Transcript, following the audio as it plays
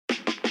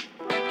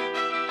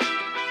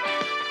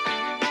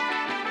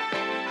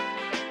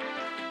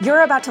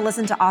You're about to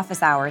listen to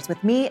Office Hours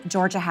with me,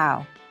 Georgia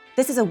Howe.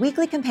 This is a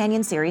weekly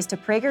companion series to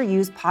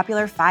PragerU's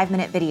popular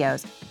 5-minute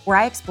videos, where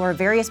I explore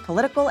various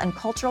political and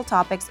cultural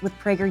topics with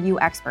PragerU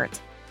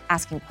experts,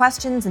 asking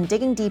questions and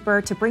digging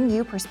deeper to bring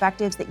you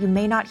perspectives that you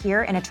may not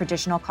hear in a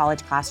traditional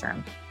college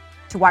classroom.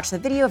 To watch the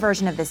video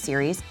version of this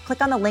series,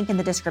 click on the link in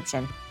the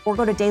description or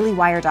go to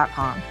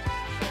dailywire.com.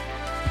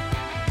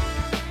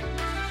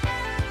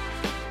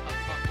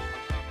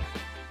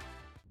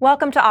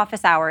 Welcome to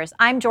Office Hours.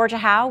 I'm Georgia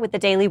Howe with the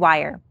Daily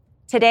Wire.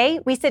 Today,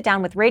 we sit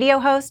down with radio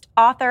host,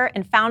 author,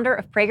 and founder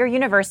of Prager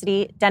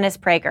University, Dennis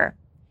Prager.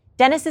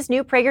 Dennis's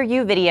new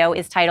PragerU video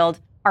is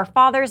titled, Are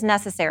Fathers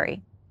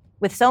Necessary?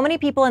 With so many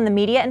people in the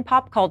media and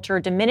pop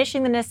culture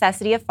diminishing the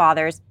necessity of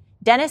fathers,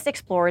 Dennis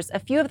explores a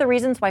few of the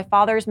reasons why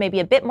fathers may be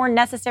a bit more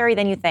necessary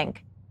than you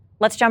think.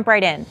 Let's jump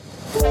right in.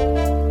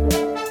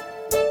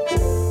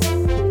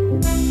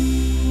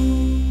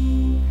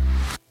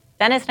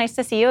 Dennis, nice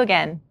to see you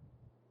again.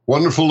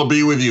 Wonderful to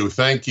be with you.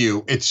 Thank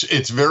you.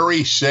 It's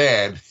very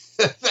sad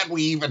that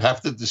we even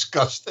have to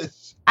discuss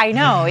this. I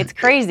know, it's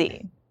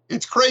crazy.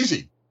 It's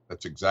crazy.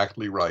 That's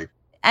exactly right.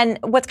 And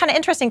what's kind of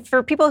interesting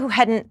for people who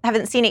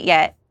haven't seen it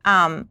yet,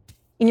 in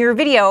your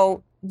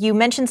video, you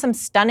mentioned some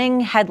stunning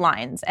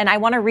headlines, and I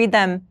want to read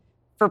them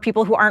for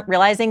people who aren't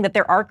realizing that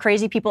there are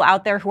crazy people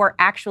out there who are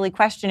actually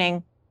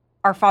questioning,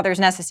 are fathers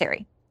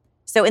necessary?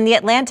 So in The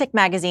Atlantic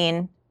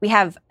magazine, we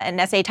have an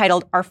essay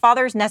titled, Are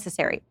Fathers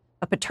Necessary?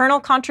 A paternal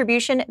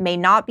contribution may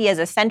not be as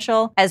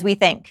essential as we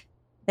think.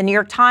 The New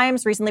York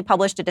Times recently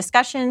published a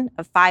discussion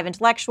of 5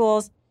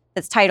 intellectuals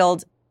that's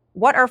titled,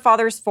 What Are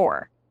Fathers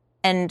For?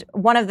 And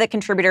one of the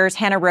contributors,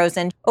 Hannah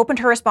Rosen, opened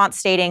her response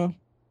stating,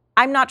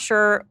 I'm not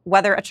sure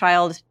whether a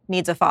child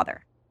needs a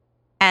father.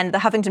 And the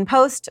Huffington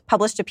Post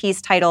published a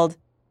piece titled,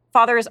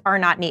 Fathers Are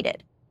Not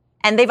Needed.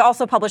 And they've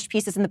also published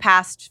pieces in the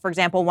past, for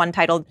example, one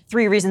titled,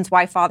 3 Reasons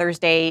Why Father's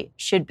Day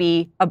Should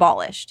Be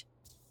Abolished.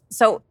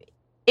 So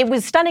it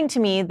was stunning to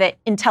me that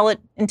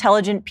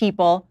intelligent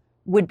people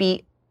would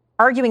be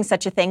arguing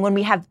such a thing when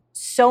we have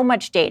so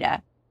much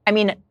data. I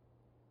mean,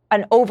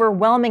 an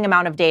overwhelming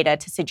amount of data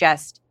to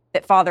suggest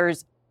that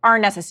fathers are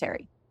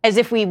necessary, as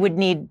if we would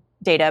need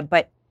data.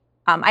 But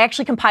I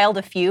actually compiled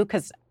a few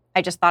because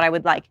I just thought I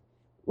would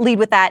lead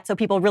with that so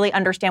people really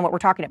understand what we're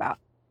talking about.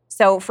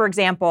 So, for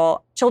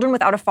example, children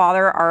without a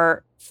father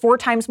are 4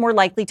 times more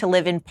likely to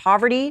live in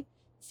poverty,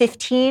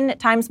 15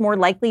 times more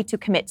likely to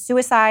commit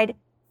suicide,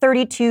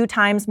 32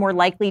 times more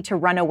likely to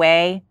run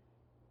away,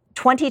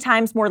 20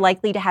 times more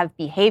likely to have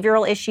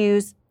behavioral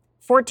issues,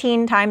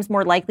 14 times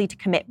more likely to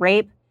commit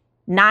rape,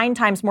 9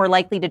 times more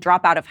likely to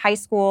drop out of high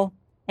school,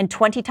 and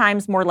 20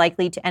 times more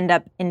likely to end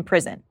up in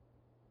prison.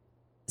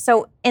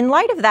 So in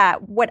light of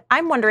that, what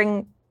I'm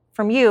wondering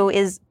from you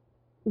is,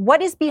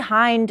 what is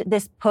behind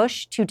this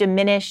push to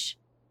diminish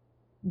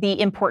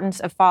the importance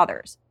of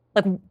fathers?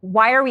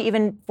 Why are we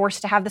even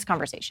forced to have this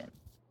conversation?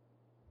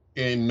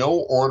 In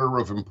no order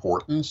of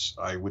importance,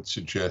 I would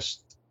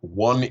suggest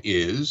one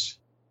is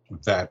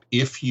that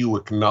if you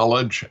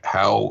acknowledge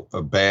how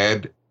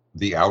bad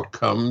the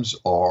outcomes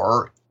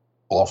are,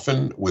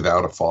 often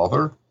without a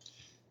father,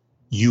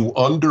 you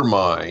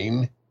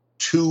undermine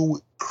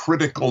 2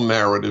 critical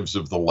narratives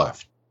of the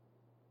left.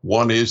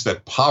 One is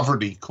that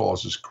poverty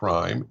causes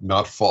crime,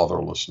 not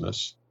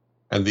fatherlessness.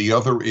 And the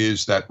other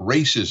is that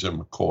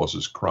racism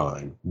causes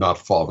crime, not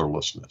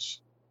fatherlessness.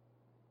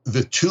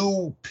 The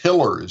 2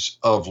 pillars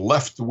of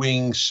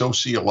left-wing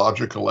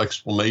sociological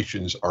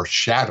explanations are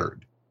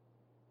shattered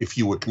if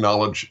you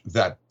acknowledge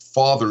that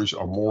fathers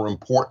are more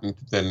important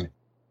than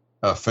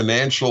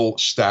financial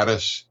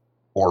status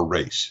or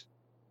race.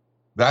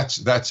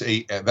 That's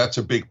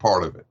a big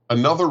part of it.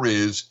 Another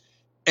is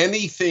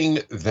anything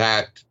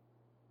that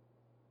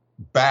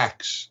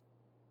backs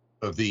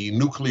the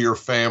nuclear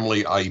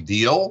family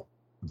ideal,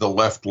 the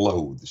left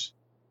loathes.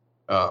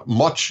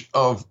 Much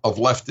of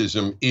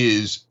leftism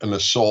is an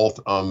assault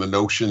on the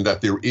notion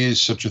that there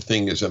is such a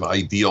thing as an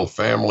ideal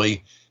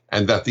family,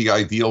 and that the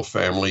ideal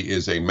family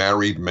is a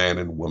married man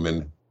and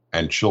woman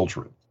and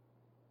children.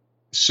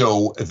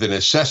 So the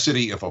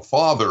necessity of a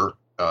father,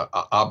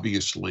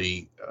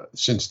 obviously,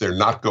 since they're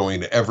not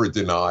going to ever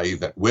deny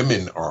that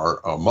women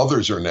are,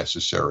 mothers are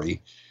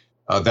necessary,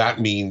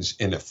 that means,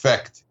 in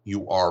effect,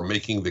 you are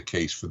making the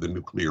case for the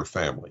nuclear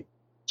family.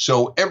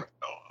 So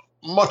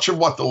much of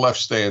what the left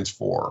stands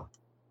for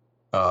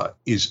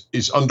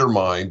is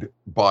undermined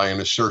by an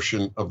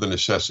assertion of the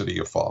necessity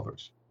of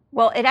fathers.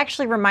 Well, it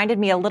actually reminded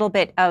me a little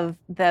bit of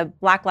the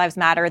Black Lives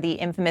Matter, the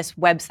infamous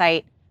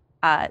website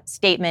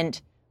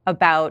statement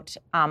about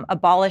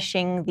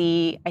abolishing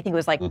the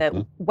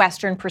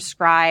Western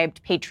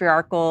prescribed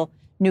patriarchal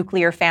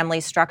nuclear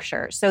family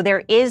structure. So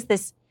there is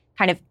this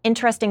kind of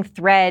interesting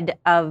thread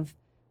of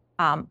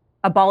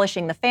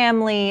abolishing the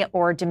family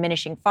or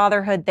diminishing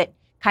fatherhood that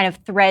kind of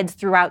threads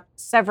throughout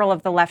several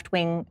of the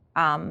left-wing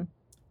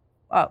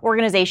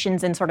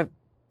organizations and sort of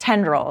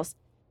tendrils.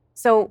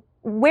 So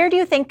where do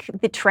you think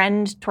the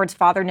trend towards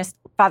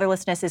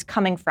fatherlessness is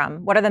coming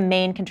from? What are the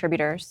main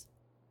contributors?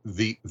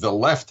 The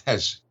left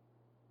has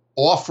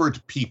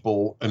offered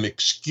people an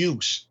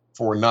excuse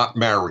for not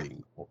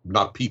marrying,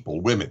 not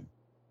people, women,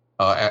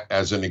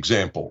 as an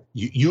example.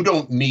 You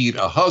don't need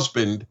a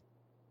husband.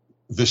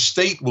 The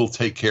state will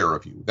take care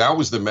of you. That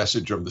was the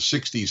message of the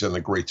 60s and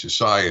the Great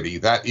Society.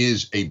 That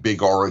is a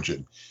big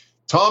origin.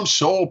 Tom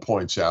Sowell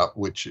points out,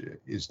 which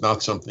is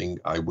not something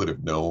I would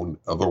have known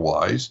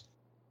otherwise,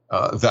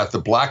 that the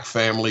black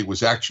family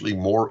was actually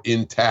more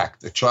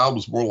intact. A child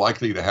was more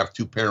likely to have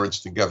two parents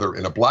together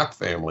in a black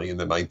family in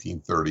the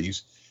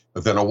 1930s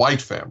than a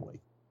white family.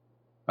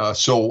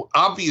 So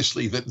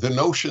obviously the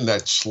notion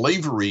that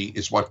slavery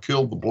is what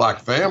killed the black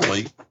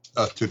family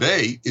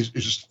today is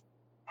just,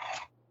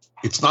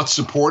 it's not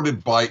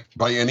supported by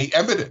any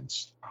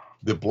evidence.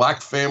 The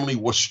black family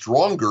was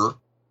stronger,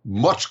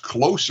 much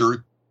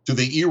closer to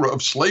the era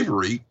of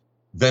slavery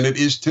than it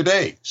is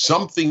today.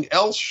 Something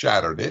else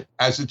shattered it,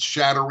 as it's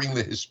shattering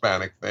the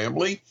Hispanic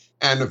family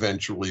and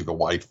eventually the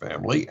white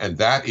family, and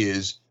that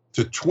is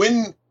the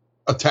twin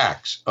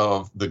attacks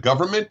of the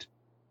government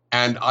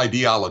and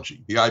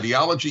ideology. The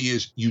ideology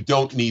is you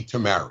don't need to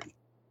marry.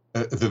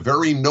 The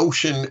very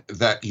notion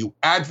that you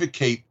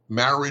advocate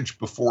marriage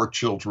before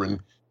children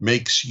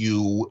makes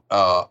you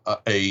a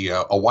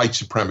white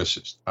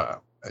supremacist.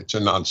 It's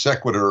a non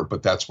sequitur,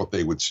 but that's what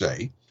they would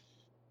say.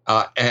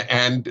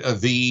 And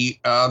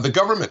the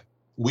government,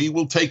 we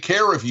will take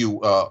care of you,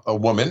 a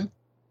woman.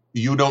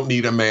 You don't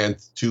need a man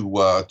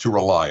to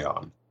rely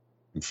on.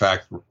 In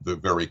fact, the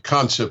very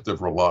concept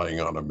of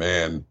relying on a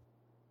man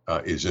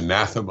is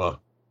anathema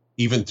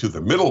even to the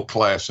middle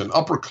class and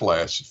upper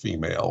class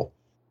female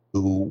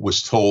who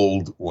was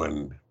told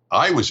when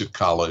I was at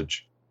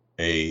college,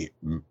 a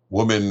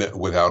woman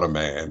without a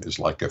man is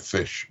like a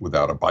fish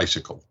without a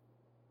bicycle.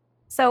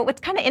 So what's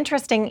kind of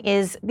interesting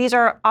is these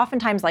are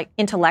oftentimes like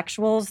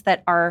intellectuals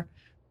that are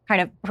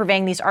kind of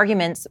purveying these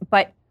arguments,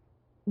 but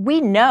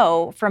we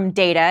know from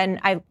data, and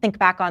I think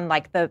back on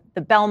like the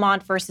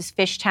Belmont versus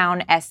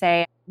Fishtown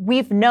essay,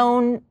 we've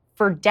known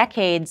for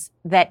decades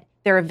that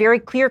there are very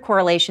clear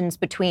correlations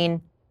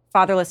between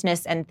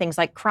fatherlessness and things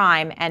like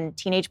crime and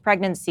teenage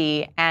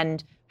pregnancy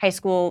and high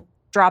school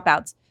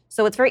dropouts.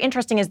 So what's very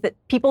interesting is that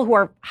people who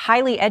are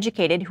highly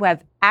educated, who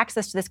have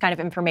access to this kind of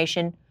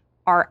information,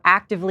 are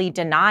actively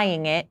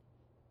denying it.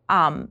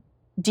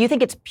 Do you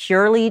think it's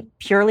purely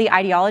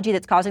ideology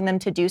that's causing them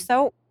to do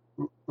so?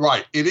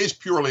 Right. It is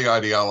purely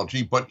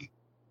ideology, but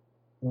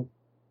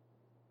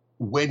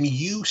when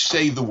you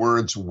say the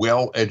words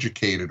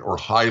well-educated or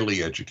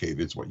highly educated,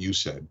 is what you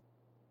said,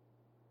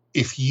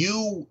 if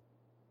you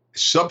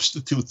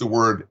substitute the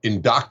word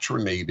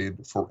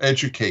indoctrinated for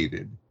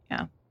educated,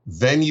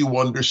 then you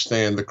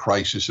understand the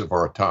crisis of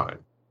our time.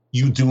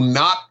 You do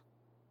not,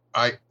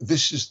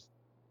 there's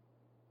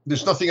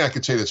nothing I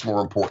could say that's more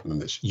important than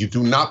this. You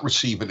do not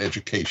receive an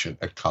education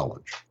at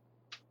college,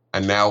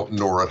 and now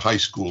nor at high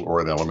school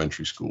or at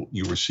elementary school.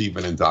 You receive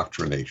an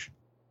indoctrination.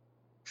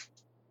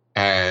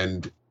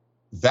 And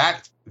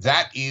that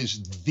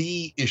is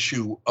the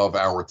issue of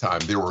our time.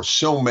 There are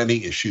so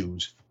many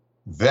issues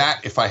that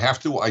if I have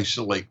to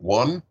isolate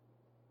one,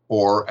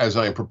 or as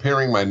I am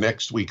preparing my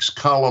next week's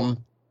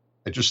column,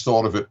 I just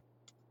thought of it,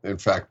 in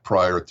fact,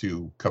 prior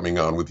to coming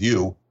on with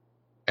you,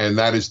 and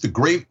that is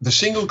the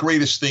single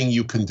greatest thing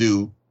you can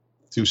do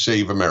to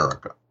save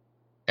America.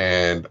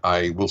 And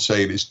I will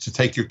say it is to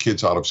take your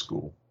kids out of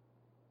school,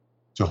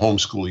 to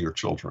homeschool your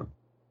children.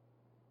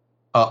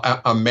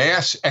 A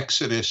mass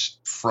exodus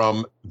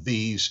from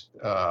these,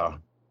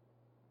 I'm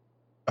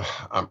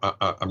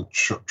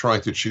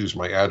trying to choose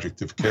my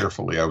adjective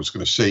carefully. I was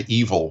going to say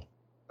evil.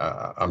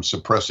 I'm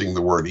suppressing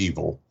the word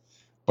evil,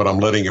 but I'm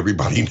letting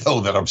everybody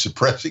know that I'm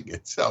suppressing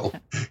it. So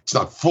it's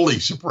not fully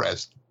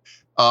suppressed.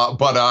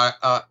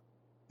 But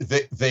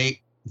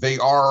they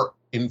are,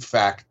 in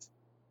fact,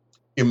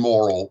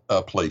 immoral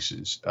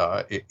places.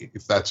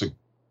 If that's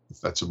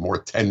a more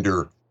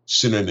tender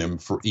synonym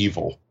for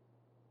evil,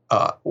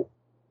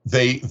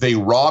 they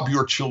rob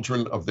your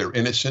children of their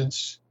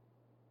innocence.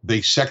 They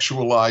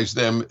sexualize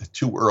them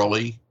too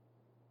early.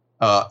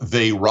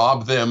 They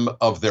rob them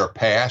of their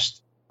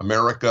past.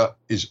 America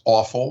is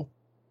awful.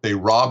 They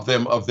rob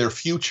them of their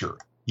future.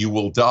 You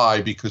will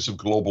die because of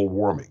global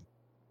warming.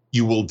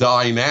 You will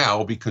die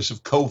now because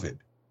of COVID.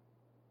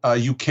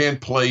 You can't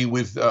play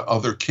with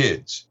other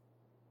kids.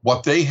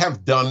 What they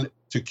have done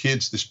to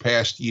kids this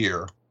past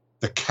year,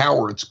 the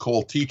cowards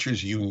called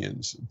teachers'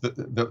 unions,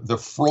 the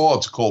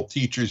frauds called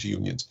teachers'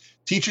 unions.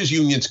 Teachers'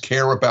 unions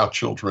care about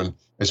children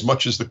as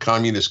much as the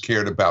communists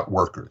cared about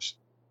workers.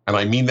 And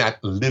I mean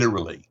that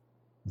literally.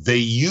 They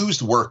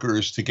used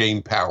workers to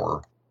gain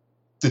power.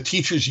 The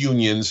teachers'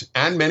 unions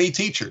and many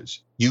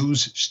teachers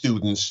use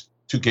students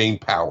to gain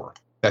power.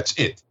 That's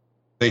it.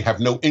 They have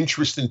no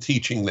interest in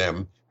teaching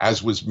them,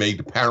 as was made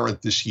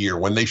apparent this year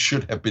when they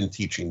should have been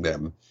teaching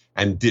them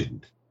and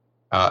didn't.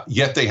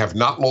 Yet they have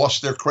not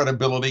lost their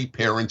credibility.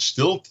 Parents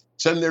still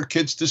send their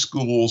kids to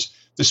schools,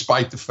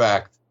 despite the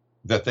fact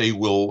that they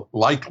will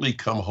likely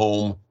come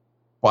home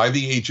by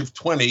the age of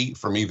 20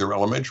 from either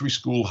elementary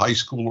school, high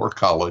school, or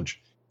college,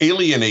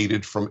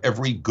 alienated from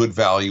every good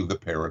value the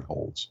parent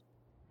holds.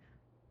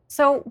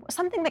 So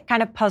something that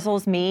kind of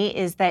puzzles me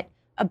is that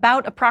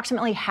about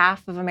approximately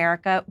half of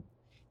America,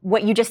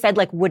 what you just said,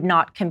 like, would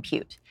not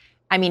compute.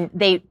 I mean,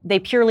 they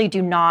purely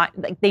do not,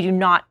 like, they do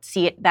not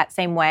see it that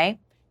same way.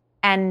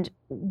 And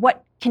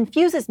what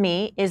confuses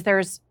me is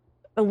there's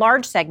a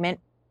large segment,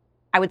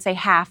 I would say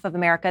half of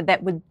America,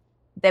 that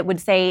would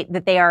say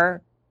that they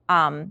are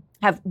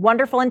have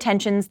wonderful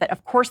intentions, that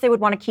of course they would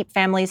want to keep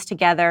families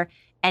together,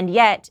 and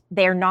yet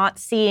they're not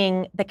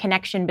seeing the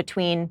connection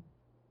between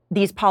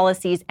these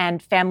policies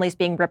and families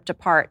being ripped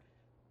apart.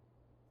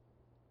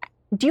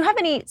 Do you have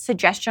any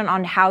suggestion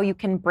on how you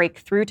can break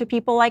through to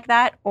people like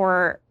that?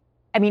 Or,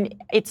 I mean,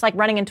 it's like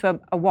running into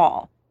a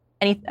wall.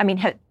 Any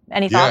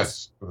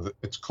thoughts? Yes,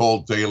 it's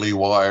called Daily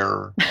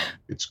Wire.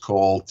 It's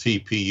called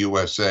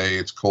TPUSA.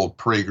 It's called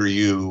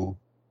PragerU.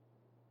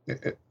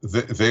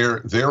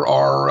 There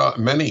are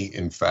many,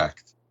 in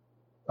fact,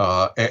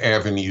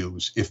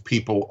 avenues if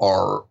people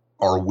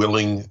are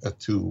willing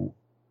to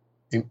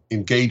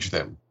engage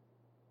them.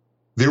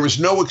 There is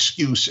no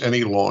excuse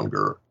any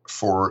longer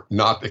for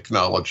not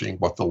acknowledging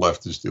what the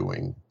left is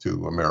doing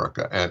to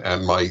America.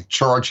 And my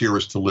charge here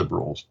is to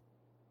liberals.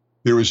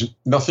 There is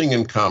nothing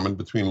in common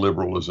between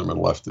liberalism and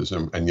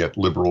leftism, and yet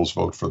liberals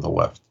vote for the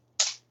left.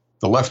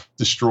 The left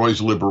destroys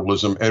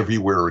liberalism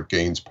everywhere it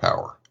gains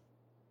power.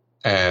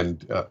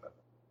 And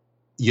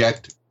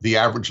yet the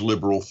average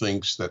liberal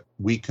thinks that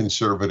we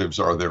conservatives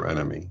are their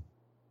enemy.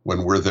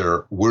 When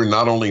we're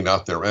not only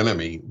not their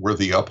enemy, we're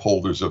the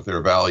upholders of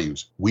their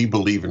values. We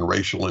believe in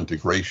racial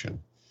integration.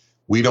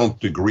 We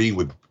don't agree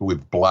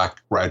with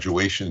black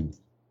graduation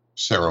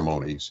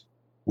ceremonies.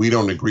 We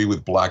don't agree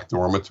with black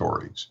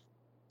dormitories.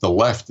 The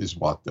left is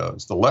what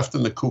does. The left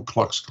and the Ku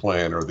Klux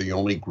Klan are the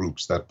only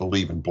groups that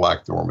believe in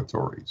black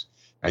dormitories,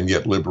 and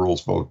yet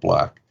liberals vote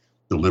black.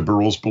 The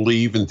liberals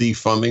believe in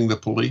defunding the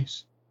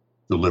police.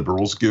 The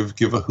liberals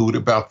give a hoot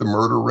about the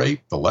murder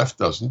rate. The left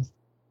doesn't.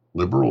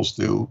 Liberals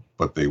do,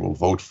 but they will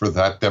vote for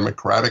that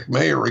Democratic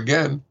mayor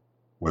again,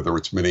 whether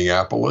it's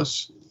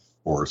Minneapolis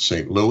or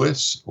St.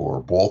 Louis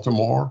or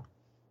Baltimore.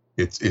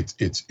 It's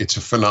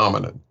a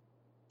phenomenon.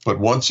 But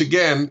once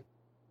again,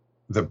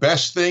 the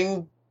best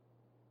thing,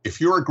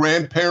 if you're a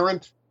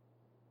grandparent,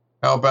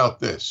 how about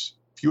this?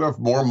 If you have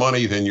more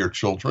money than your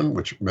children,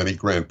 which many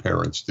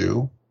grandparents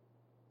do,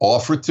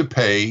 offer to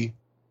pay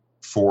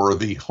for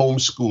the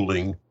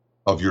homeschooling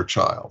of your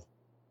child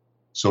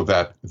so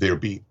that there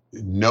be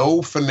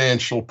no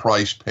financial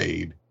price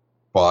paid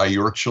by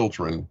your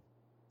children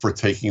for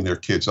taking their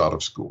kids out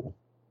of school.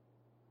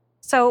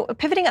 So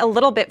pivoting a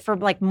little bit for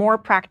like more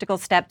practical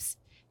steps,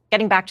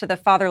 getting back to the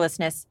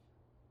fatherlessness,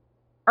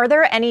 are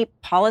there any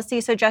policy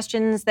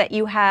suggestions that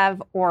you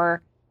have,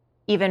 or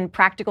even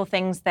practical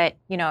things that,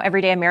 you know,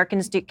 everyday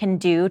Americans can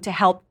do to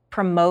help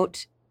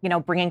promote, you know,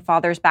 bringing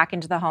fathers back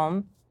into the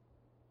home?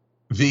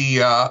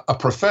 A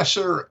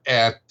professor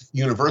at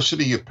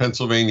University of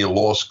Pennsylvania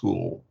Law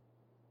School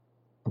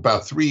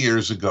about 3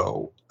 years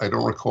ago, I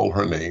don't recall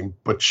her name,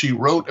 but she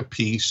wrote a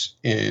piece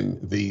in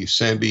the in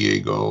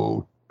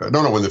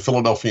the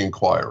Philadelphia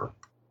Inquirer,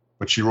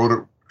 but she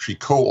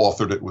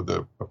co-authored it with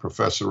a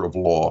professor of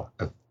law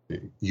at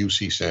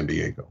UC San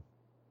Diego.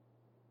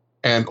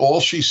 And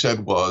all she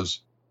said was,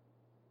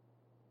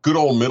 good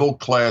old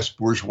middle-class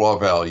bourgeois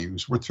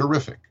values were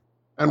terrific.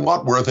 And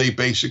what were they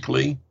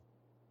basically?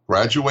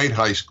 Graduate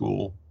high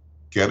school,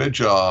 get a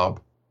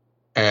job,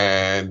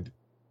 and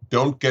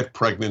don't get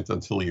pregnant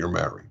until you're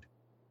married.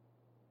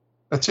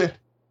 That's it.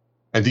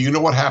 And do you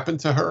know what happened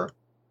to her?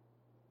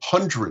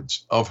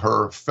 Hundreds of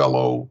her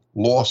fellow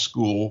law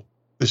school,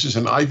 this is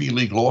an Ivy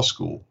League law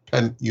school,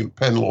 Penn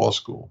Law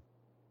School,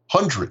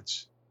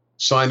 hundreds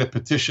signed a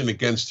petition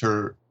against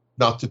her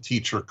not to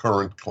teach her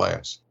current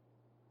class.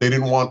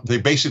 They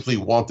basically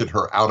wanted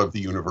her out of the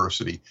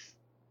university.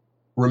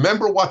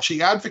 Remember what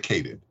she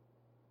advocated.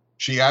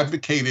 She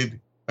advocated,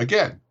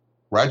 again,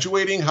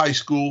 graduating high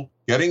school,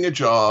 getting a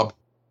job,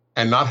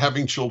 and not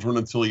having children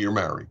until you're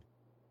married.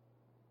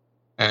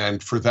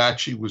 And for that,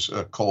 she was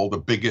called a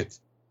bigot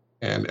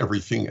and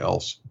everything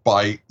else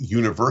by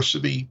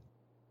University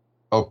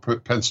of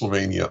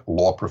Pennsylvania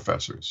law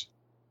professors.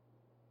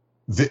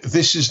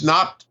 This is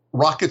not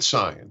rocket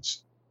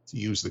science, to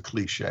use the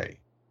cliche.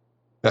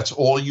 That's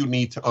all you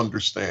need to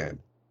understand.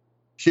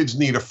 Kids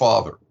need a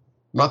father.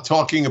 I'm not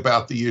talking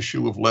about the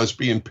issue of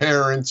lesbian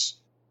parents,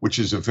 which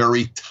is a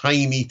very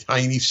tiny,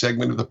 tiny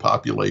segment of the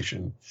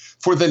population.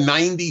 For the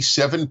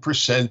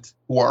 97%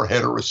 who are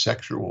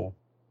heterosexual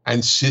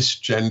and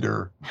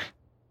cisgender,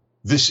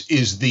 this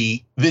is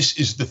the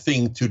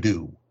thing to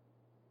do.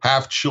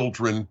 Have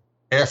children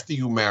after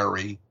you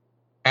marry,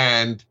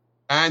 and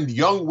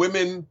young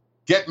women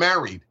get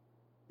married.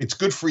 It's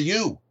good for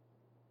you.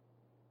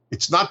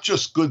 It's not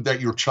just good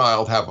that your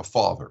child have a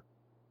father.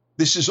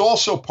 This is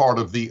also part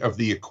of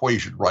the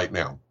equation right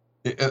now.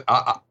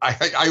 I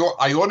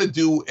ought to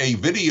do a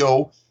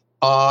video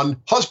on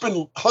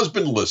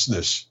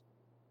husbandlessness,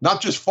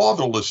 not just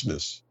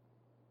fatherlessness.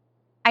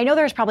 I know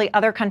there's probably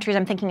other countries,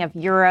 I'm thinking of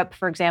Europe,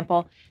 for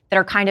example, that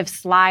are kind of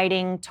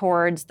sliding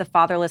towards the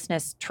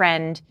fatherlessness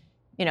trend,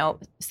 you know,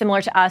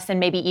 similar to us and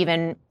maybe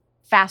even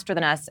faster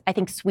than us. I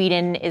think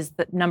Sweden is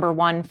the number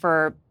one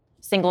for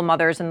single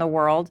mothers in the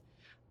world.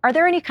 Are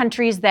there any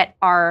countries that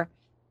are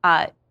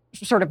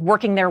sort of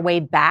working their way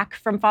back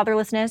from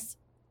fatherlessness,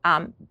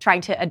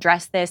 trying to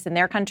address this in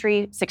their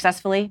country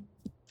successfully?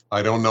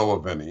 I don't know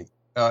of any.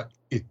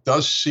 It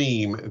does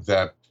seem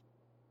that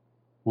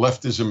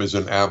leftism is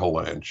an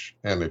avalanche,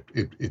 and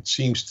it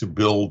seems to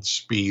build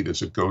speed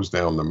as it goes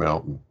down the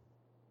mountain.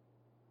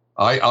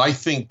 I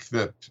think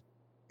that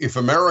if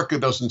America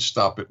doesn't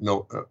stop it,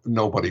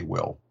 nobody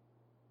will.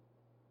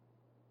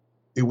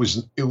 It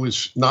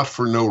was not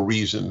for no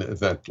reason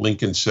that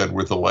Lincoln said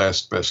we're the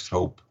last best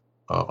hope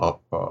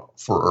for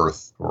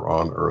Earth or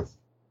on Earth.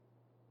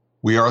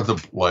 We are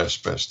the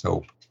last best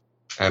hope,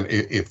 and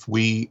if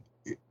we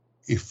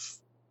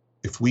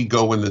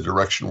go in the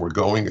direction we're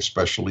going,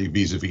 especially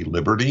vis-a-vis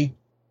liberty,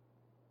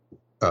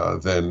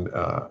 then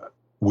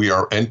we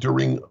are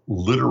entering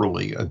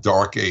literally a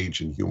dark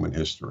age in human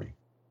history.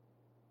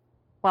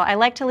 Well, I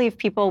like to leave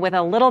people with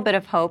a little bit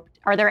of hope.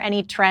 Are there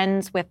any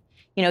trends with,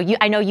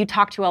 I know you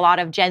talk to a lot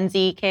of Gen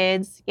Z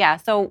kids. Yeah.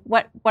 So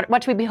what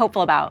should we be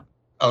hopeful about?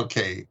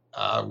 Okay.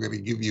 I'm going to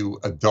give you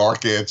a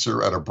dark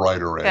answer and a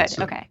brighter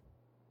answer. Good. Okay.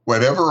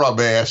 Whenever I'm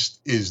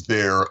asked, is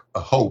there a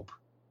hope?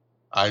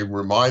 I'm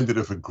reminded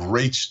of a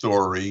great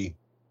story.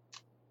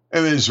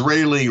 An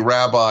Israeli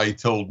rabbi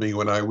told me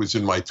when I was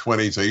in my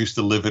 20s, I used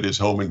to live at his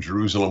home in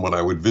Jerusalem when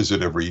I would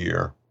visit every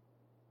year.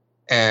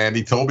 And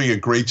he told me a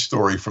great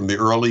story from the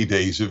early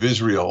days of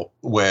Israel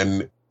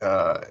when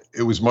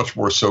it was much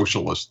more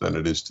socialist than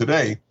it is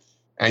today.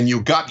 And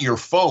you got your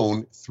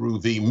phone through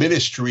the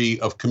Ministry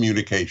of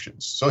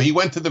Communications. So he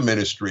went to the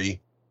ministry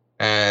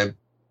and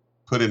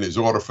put in his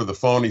order for the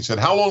phone. He said,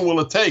 "How long will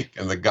it take?"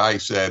 And the guy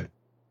said,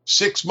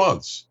 6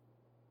 months.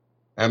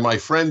 And my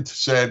friend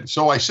said,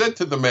 so I said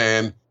to the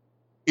man,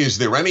 "Is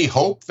there any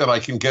hope that I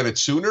can get it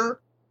sooner?"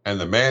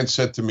 And the man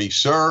said to me,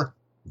 "Sir,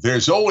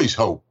 there's always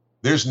hope.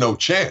 There's no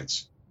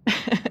chance."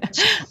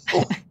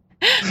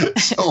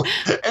 So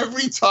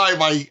every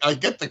time I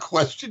get the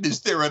question,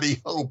 is there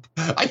any hope?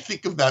 I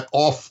think of that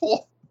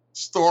awful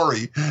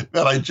story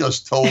that I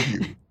just told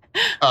you.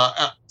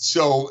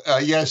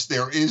 Yes,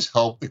 there is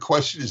hope. The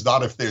question is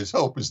not if there's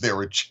hope, is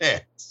there a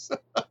chance?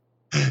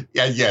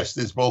 Yeah, yes,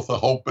 there's both a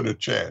hope and a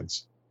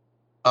chance.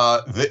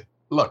 The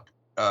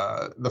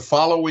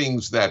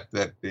followings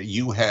that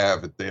you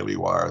have at Daily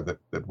Wire,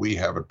 that we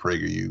have at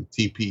PragerU,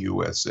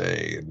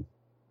 TPUSA,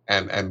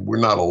 and we're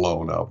not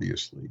alone,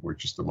 obviously. We're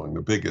just among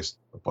the biggest,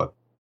 but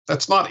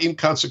that's not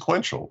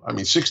inconsequential. I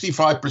mean,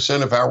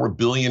 65% of our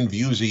billion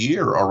views a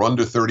year are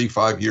under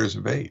 35 years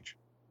of age.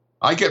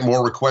 I get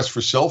more requests for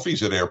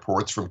selfies at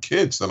airports from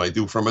kids than I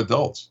do from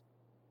adults.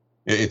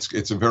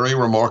 It's a very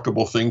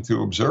remarkable thing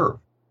to observe.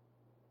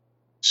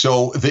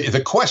 So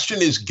the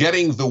question is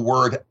getting the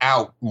word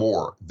out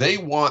more.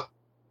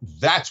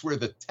 That's where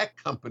the tech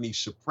company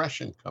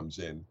suppression comes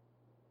in,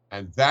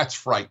 and that's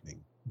frightening.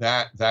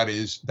 That's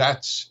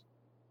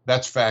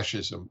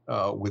fascism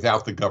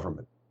without the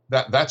government.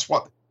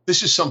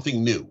 This is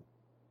something new.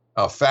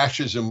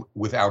 Fascism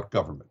without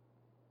government.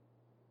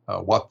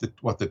 What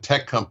the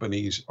tech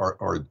companies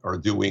are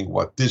doing,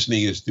 what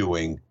Disney is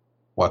doing,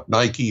 what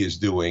Nike is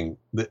doing.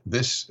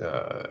 This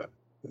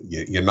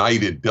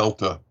United,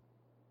 Delta.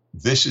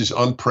 This is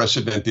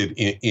unprecedented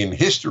in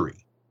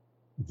history,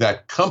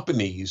 that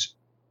companies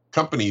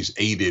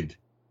aided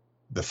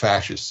the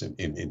fascists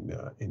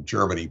in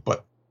Germany,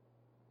 but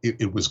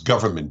it was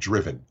government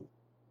driven.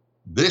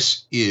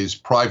 This is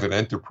private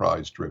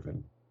enterprise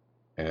driven,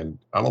 and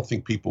I don't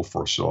think people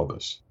foresaw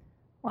this.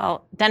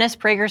 Well, Dennis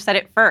Prager said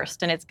it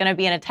first, and it's going to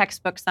be in a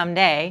textbook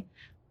someday,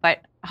 but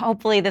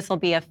hopefully this will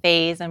be a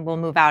phase and we'll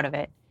move out of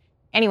it.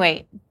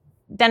 Anyway,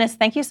 Dennis,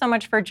 thank you so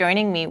much for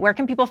joining me. Where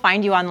can people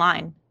find you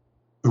online?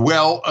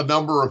 Well, a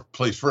number of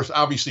places. First,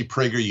 obviously,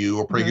 PragerU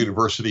or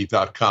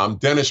PragerUniversity.com,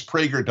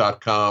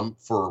 DennisPrager.com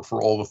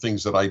for all the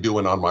things that I do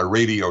and on my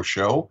radio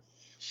show.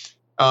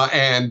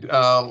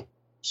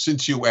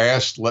 Since you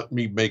asked, let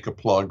me make a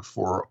plug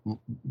for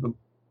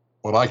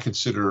what I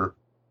consider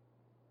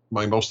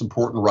my most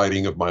important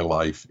writing of my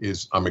life.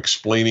 Is I'm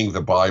explaining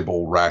the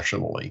Bible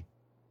rationally.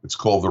 It's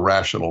called The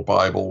Rational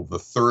Bible. The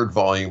third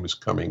volume is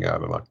coming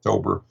out in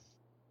October.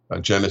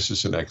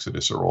 Genesis and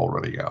Exodus are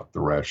already out,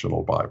 The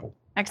Rational Bible.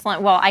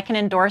 Excellent. Well, I can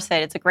endorse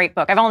it. It's a great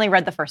book. I've only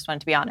read the first one,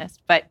 to be honest,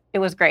 but it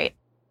was great.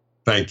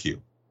 Thank you.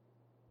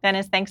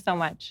 Dennis, thanks so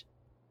much.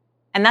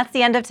 And that's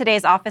the end of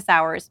today's Office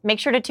Hours. Make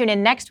sure to tune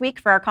in next week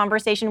for our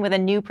conversation with a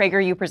new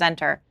PragerU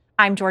presenter.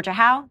 I'm Georgia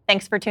Howe.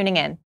 Thanks for tuning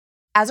in.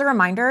 As a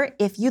reminder,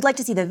 if you'd like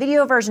to see the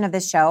video version of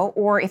this show,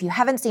 or if you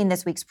haven't seen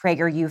this week's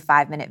PragerU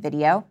 5-minute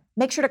video,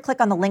 make sure to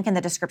click on the link in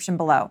the description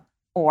below,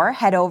 or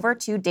head over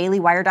to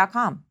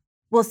dailywire.com.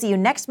 We'll see you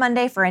next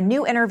Monday for a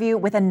new interview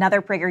with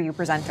another PragerU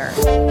presenter.